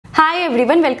Hi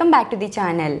everyone, welcome back to the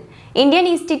channel. Indian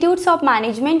Institutes of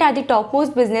Management are the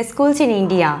topmost business schools in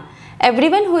India.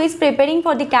 Everyone who is preparing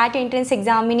for the CAT entrance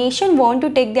examination want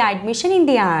to take the admission in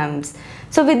the IIMS.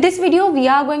 So with this video, we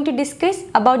are going to discuss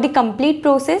about the complete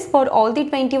process for all the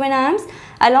 21 IIMS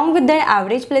along with their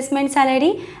average placement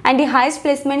salary and the highest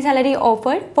placement salary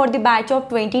offered for the batch of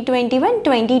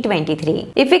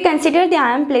 2021-2023. If we consider the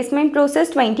IIM placement process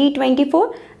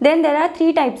 2024, then there are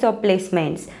three types of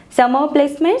placements. Summer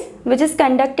placements, which is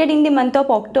conducted in the month of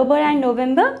October and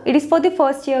November, it is for the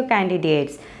first year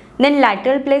candidates. Then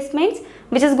lateral placements,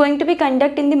 which is going to be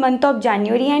conducted in the month of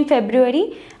January and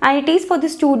February, and it is for the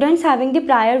students having the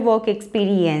prior work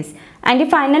experience. And the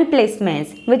final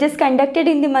placements, which is conducted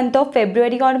in the month of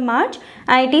February or March,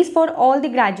 and it is for all the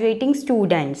graduating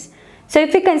students. So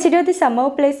if we consider the summer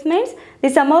placements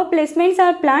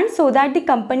are planned so that the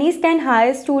companies can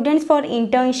hire students for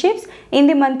internships in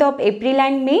the month of April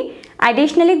and May.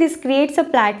 Additionally, this creates a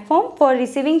platform for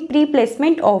receiving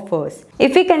pre-placement offers.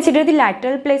 If we consider the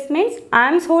lateral placements,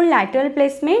 IIMS hold lateral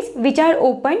placements which are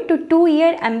open to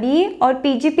 2-year MBA or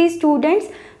PGP students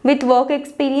with work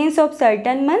experience of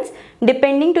certain months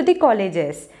depending to the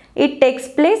colleges. It takes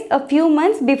place a few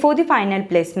months before the final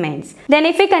placements. Then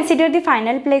if we consider the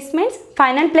final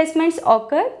placements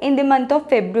occur in the month of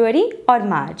February or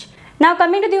March. Now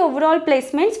coming to the overall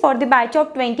placements for the batch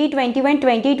of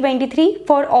 2021-2023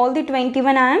 for all the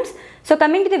 21 IIMs. So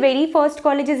coming to the very first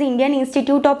college is Indian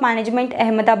Institute of Management,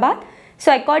 Ahmedabad.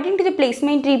 So according to the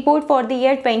placement report for the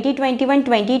year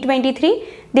 2021-2023,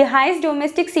 the highest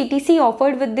domestic CTC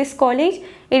offered with this college,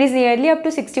 it is nearly up to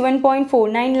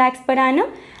 61.49 lakhs per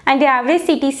annum, and the average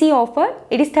CTC offer,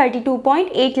 it is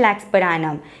 32.8 lakhs per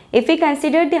annum. If we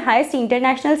consider the highest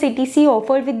international CTC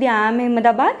offered with the IIM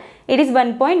Ahmedabad, it is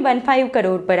 1.15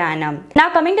 crore per annum.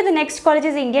 Now coming to the next college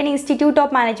is Indian Institute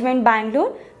of Management,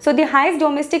 Bangalore. So the highest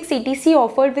domestic CTC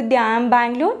offered with the IIM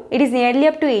Bangalore, it is nearly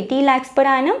up to 80 lakhs per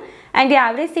annum, and the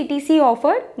average CTC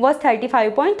offered was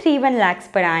 35.31 lakhs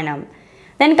per annum.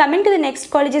 Then coming to the next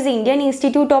college is Indian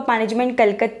Institute of Management,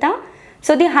 Kolkata.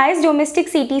 So the highest domestic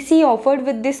CTC offered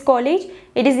with this college,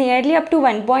 it is nearly up to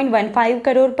 1.15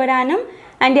 crore per annum,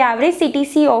 and the average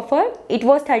CTC offered, it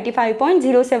was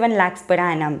 35.07 lakhs per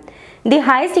annum. The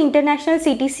highest international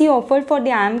CTC offered for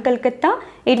the IIM Kolkata,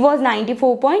 it was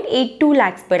 94.82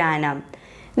 lakhs per annum.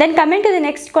 Then coming to the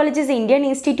next college is Indian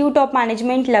Institute of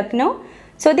Management, Lucknow.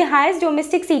 So the highest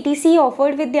domestic CTC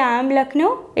offered with the IIM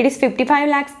Lucknow, it is 55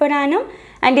 lakhs per annum,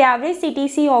 and the average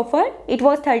CTC offered, it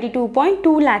was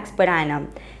 32.2 lakhs per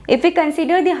annum. If we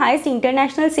consider the highest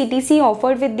international CTC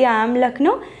offered with the IIM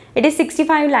Lucknow, it is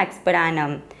 65 lakhs per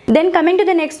annum. Then coming to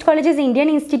the next college is Indian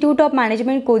Institute of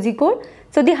Management, Kozhikode.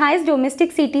 So the highest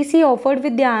domestic CTC offered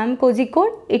with the IIM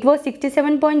Kozhikode, it was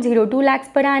 67.02 lakhs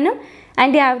per annum,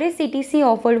 and the average CTC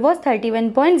offered was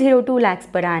 31.02 lakhs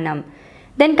per annum.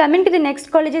 Then coming to the next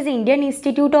college is Indian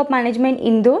Institute of Management,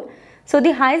 Indore. So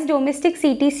the highest domestic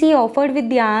CTC offered with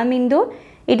the IIM Indore,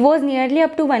 it was nearly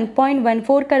up to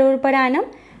 1.14 crore per annum,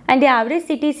 and the average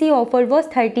CTC offered was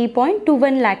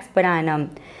 30.21 lakhs per annum.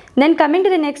 Then coming to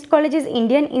the next college is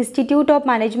Indian Institute of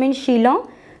Management, Shillong.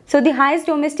 So the highest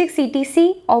domestic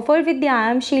CTC offered with the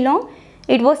IIM Shillong,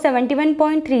 it was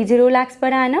 71.30 lakhs per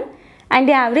annum, and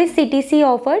the average CTC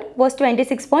offered was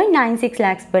 26.96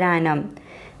 lakhs per annum.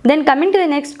 Then coming to the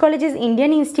next college is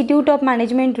Indian Institute of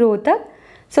Management, Rohtak.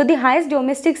 So the highest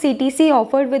domestic CTC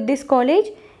offered with this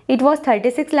college, it was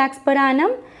 36 lakhs per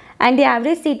annum, and the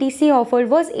average CTC offered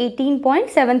was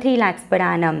 18.73 lakhs per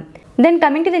annum. Then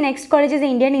coming to the next college is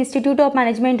Indian Institute of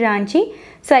Management, Ranchi.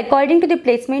 So according to the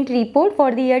placement report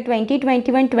for the year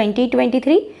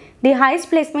 2021-2023, the highest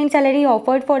placement salary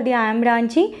offered for the IIM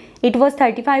Ranchi, it was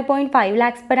 35.5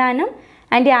 lakhs per annum,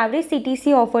 and the average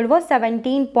CTC offered was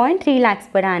 17.3 lakhs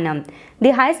per annum.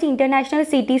 The highest international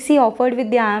CTC offered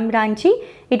with the IIM Ranchi,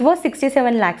 it was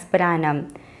 67 lakhs per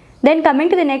annum. Then coming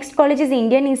to the next college is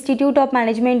Indian Institute of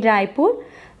Management, Raipur.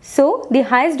 So the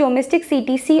highest domestic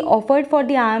CTC offered for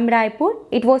the IIM Raipur,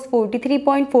 it was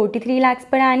 43.43 lakhs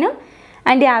per annum,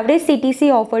 and the average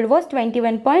CTC offered was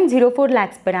 21.04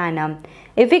 lakhs per annum.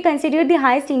 If we consider the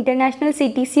highest international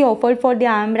CTC offered for the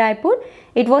IIM Raipur,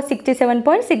 it was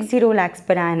 67.60 lakhs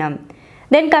per annum.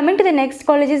 Then coming to the next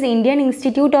college is Indian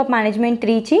Institute of Management,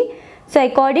 Trichy. So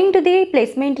according to the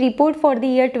placement report for the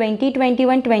year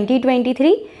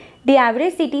 2021-2023, the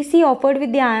average CTC offered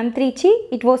with the IIM Trichy,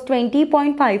 it was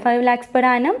 20.55 lakhs per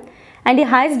annum, and the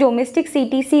highest domestic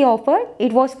CTC offered,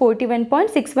 it was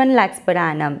 41.61 lakhs per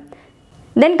annum.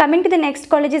 Then coming to the next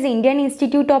college is Indian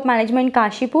Institute of Management,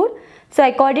 Kashipur. So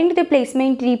according to the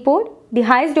placement report, the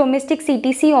highest domestic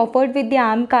CTC offered with the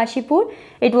IIM Kashipur,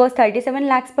 it was 37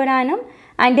 lakhs per annum,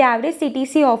 and the average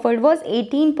CTC offered was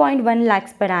 18.1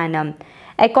 lakhs per annum.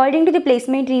 According to the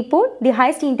placement report, the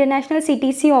highest international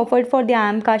CTC offered for the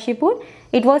IIM Kashipur,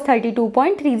 it was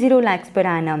 32.30 lakhs per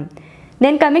annum.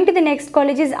 Then coming to the next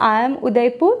college is IIM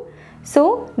Udaipur.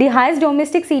 So the highest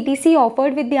domestic CTC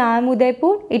offered with the IIM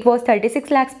Udaipur, it was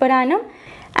 36 lakhs per annum,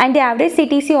 and the average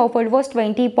CTC offered was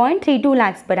 20.32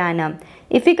 lakhs per annum.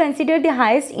 If we consider the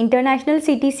highest international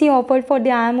CTC offered for the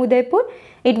IIM Udaipur,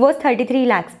 it was 33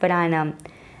 lakhs per annum.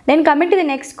 Then coming to the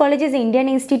next college is Indian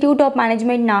Institute of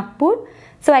Management Nagpur.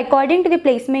 So according to the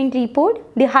placement report,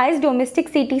 the highest domestic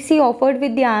CTC offered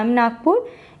with the IIM Nagpur,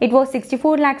 it was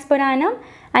 64 lakhs per annum,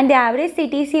 and the average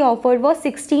CTC offered was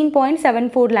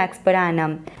 16.74 lakhs per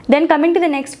annum. Then coming to the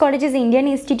next college is Indian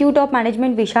Institute of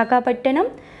Management Visakhapatnam.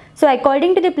 So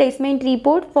according to the placement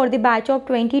report for the batch of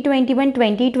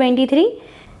 2021-2023,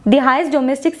 the highest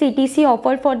domestic CTC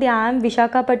offered for the IIM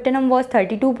Visakhapatnam was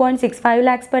 32.65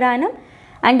 lakhs per annum,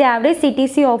 and the average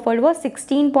CTC offered was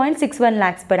 16.61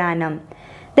 lakhs per annum.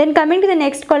 Then coming to the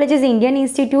next college is Indian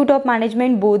Institute of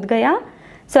Management Bodh Gaya.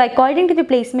 So according to the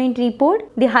placement report,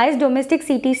 the highest domestic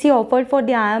CTC offered for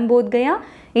the IIM Bodh Gaya,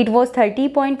 it was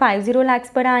 30.50 lakhs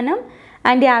per annum,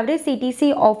 and the average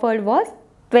CTC offered was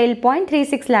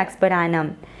 12.36 lakhs per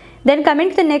annum. Then coming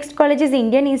to the next college is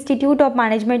Indian Institute of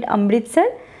Management Amritsar.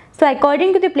 So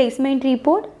according to the placement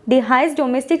report, the highest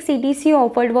domestic CTC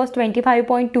offered was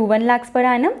 25.21 lakhs per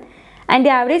annum, and the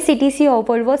average CTC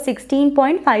offered was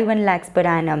 16.51 lakhs per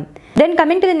annum. Then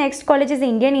coming to the next college is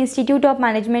Indian Institute of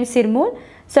Management Sirmoor.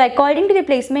 So according to the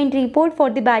placement report for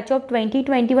the batch of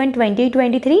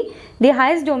 2021-2023, the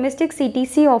highest domestic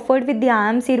CTC offered with the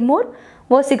IIM Sirmoor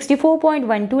was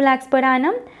 64.12 lakhs per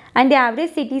annum, and the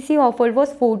average CTC offered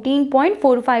was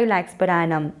 14.45 lakhs per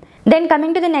annum. Then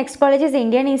coming to the next college is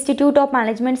Indian Institute of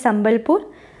Management Sambalpur.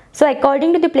 So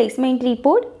according to the placement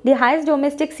report, the highest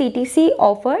domestic CTC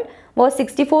offered was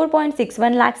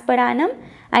 64.61 lakhs per annum,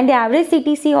 and the average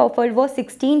CTC offered was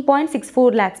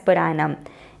 16.64 lakhs per annum.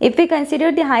 If we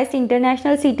consider the highest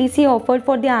international CTC offered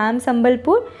for the IIM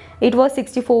Sambalpur, it was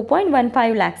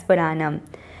 64.15 lakhs per annum.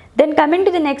 Then coming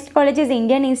to the next college is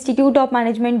Indian Institute of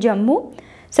Management Jammu.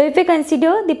 So if we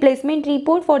consider the placement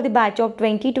report for the batch of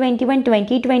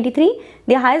 2021-2023,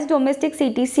 the highest domestic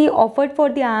CTC offered for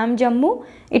the IIM Jammu,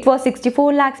 it was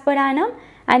 64 lakhs per annum,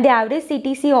 and the average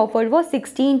CTC offered was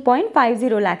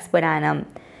 16.50 lakhs per annum.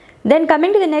 Then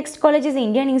coming to the next college is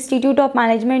Indian Institute of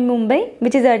Management Mumbai,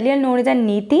 which is earlier known as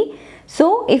NITI.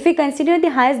 So if we consider the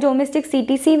highest domestic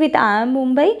CTC with IIM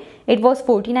Mumbai, it was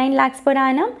 49 lakhs per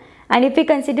annum, and if we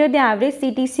consider the average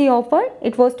CTC offered,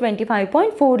 it was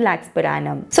 25.4 lakhs per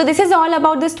annum. So this is all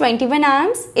about this 21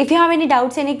 IIMs. If you have any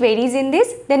doubts, any queries in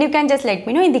this, then you can just let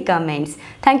me know in the comments.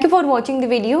 Thank you for watching the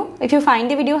video. If you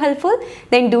find the video helpful,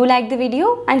 then do like the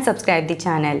video and subscribe the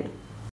channel.